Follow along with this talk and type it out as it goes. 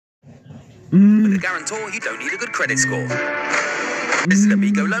With a guarantor, you don't need a good credit score. Visit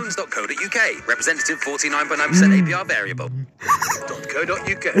amigoloans.co.uk. Representative 49.9% APR variable.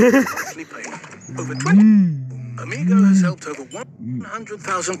 .co.uk. Monthly payment. Over 20. Amigo has helped over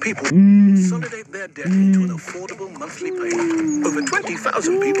 100,000 people consolidate their debt into an affordable monthly payment. Over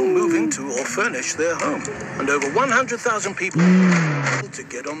 20,000 people move into or furnish their home. And over 100,000 people to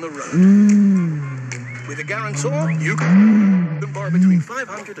get on the road. With a guarantor, you can borrow between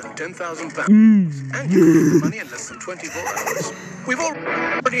 £500 and £10,000. And you can get the money in less than 24 hours. We've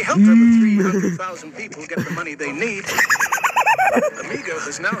already helped over 300,000 people get the money they need. Amigo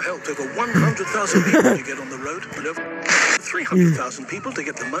has now helped over 100,000 people to get on the road and over 300,000 people to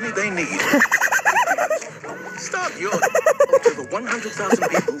get the money they need. Start your over 100,000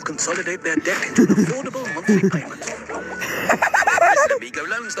 people consolidate their debt into an affordable monthly payment. Visit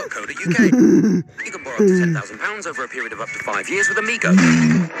amigoloans.co.uk. You can borrow up to £10,000 over a period of up to 5 years with Amigo.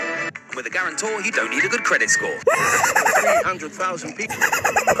 And with a guarantor, you don't need a good credit score. 300,000 people.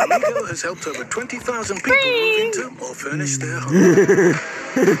 Amigo has helped over 20,000 people move into or furnish their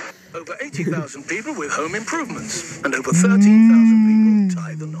home. Over 80,000 people with home improvements. And over 13,000 people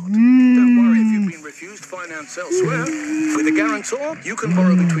tie the knot. Don't worry if you've been refused finance elsewhere. With a guarantor, you can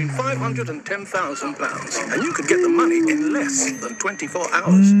borrow between £500 and £10,000. And you could get the money in less than 24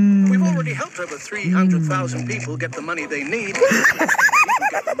 hours. We've already helped over 300,000 people get the money they need.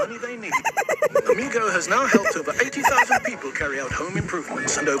 Get the money they need. Amigo has now helped over 80,000 people carry out home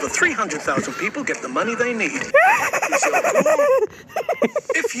improvements and over 300,000 people get the money they need.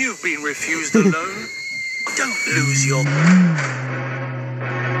 If you've been refused a loan, don't lose your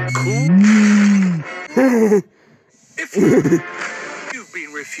cool. If you've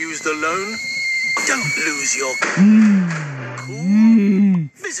been refused a loan, don't lose your cool.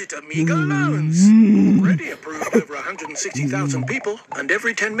 Visit Amigo Loans. Already approved over 160,000 people, and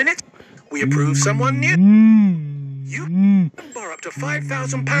every 10 minutes, we approve someone new. You can borrow up to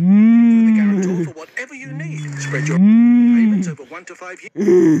 £5,000 with a guarantor for whatever you need. Spread your payments over 1 to 5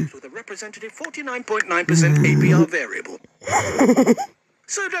 years with a representative 49.9% APR variable.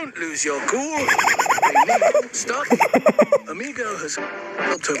 So don't lose your cool. Start. Amigo has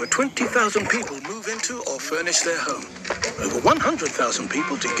helped over 20,000 people move into or furnish their home. Over 100,000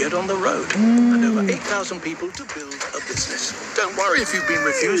 people to get on the road. And over 8,000 people to build a business. Don't worry if you've been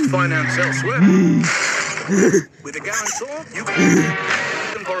refused finance elsewhere. With a guarantor, you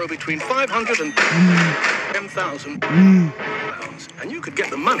can borrow between £500 and £10,000. And you could get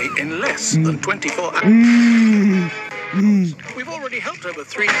the money in less than 24 hours. We've already helped over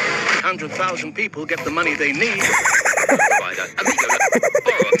 300,000 people get the money they need. Provider, Amigo,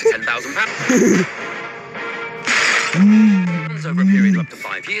 borrow up to £10,000. Over a period of up to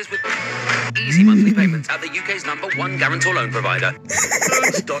 5 years with easy monthly payments at the UK's #1 guarantor loan provider.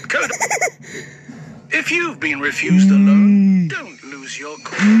 Loans.co. If you've been refused a loan, don't lose your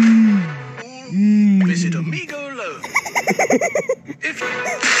cool. Visit Amigo Loans. If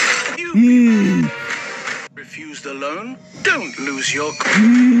you've been refused a loan, don't lose your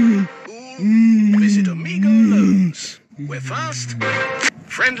cool. Visit Amigo Loans. We're fast,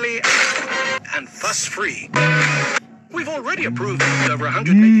 friendly, and fuss-free. We've already approved over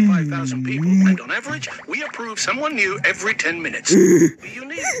 185,000 people, and on average, we approve someone new every 10 minutes. You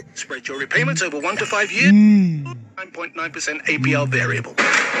need spread your repayments over 1 to 5 years, 9.9% APR variable.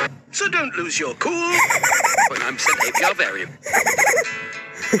 So don't lose your cool. 9% APR variable.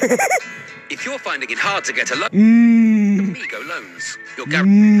 If you're finding it hard to get a loan, Amigo Loans. Your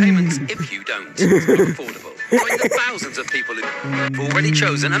guaranteed payments if you don't. It's not affordable. Join the thousands of people who've already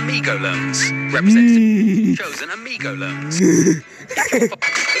chosen Amigo Loans. Representative chosen Amigo Loans. If you're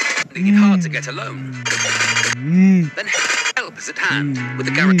finding it hard to get a loan, then help is at hand. With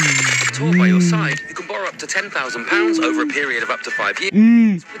a guarantor by your side, you can borrow up to £10,000 over a period of up to 5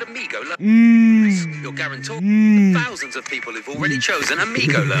 years with Amigo Loans. Your guarantor, thousands of people who've already chosen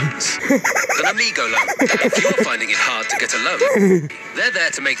Amigo Loans. An Amigo Loan. If you're finding it hard to get a loan, they're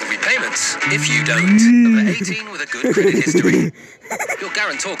there to make the repayments. If you don't, over 18 with a good credit history. Your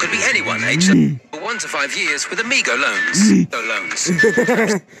guarantor could be anyone aged 1 to 5 years with Amigo Loans. Loans.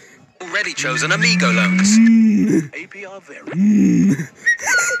 Already chosen Amigo Loans. APR variable.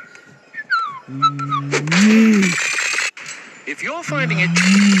 If you're finding it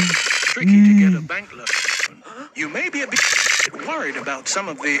tricky to get a bank loan, you may be a bit worried about some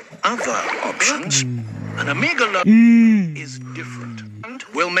of the other options. An Amigo Loan is different. And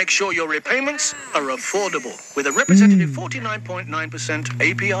we'll make sure your repayments are affordable with a representative 49.9%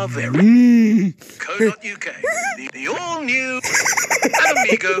 APR variable. Co.uk. The all-new at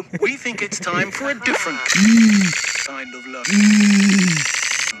Amigo, we think it's time for a different kind of loan.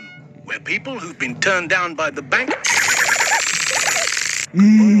 We're people who've been turned down by the bank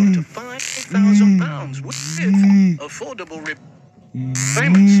borrow up to £5,000 with affordable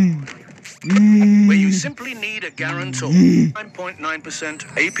repayments. Where you simply need a guarantor. 9.9%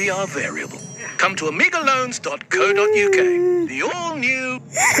 APR variable. Come to amigaloans.co.uk. The all-new...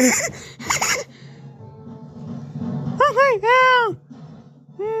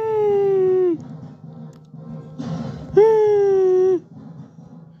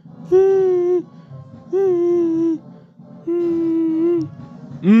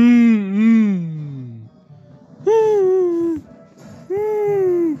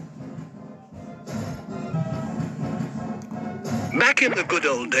 Back in the good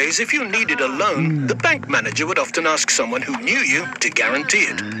old days, if you needed a loan, the bank manager would often ask someone who knew you to guarantee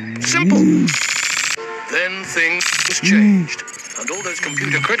it. Simple. Then things changed, and all those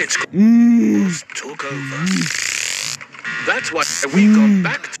computer credit scores took over. That's why we've gone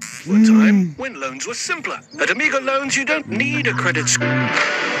back to a time when loans were simpler. At Amigo Loans, you don't need a credit score.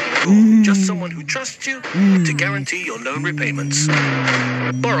 Just someone who trusts you to guarantee your loan repayments.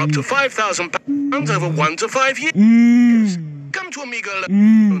 Borrow up to £5,000 over 1 to 5 years. Come to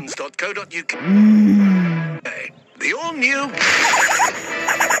amigoloans.co.uk. The all-new,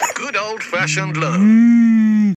 good old-fashioned loan.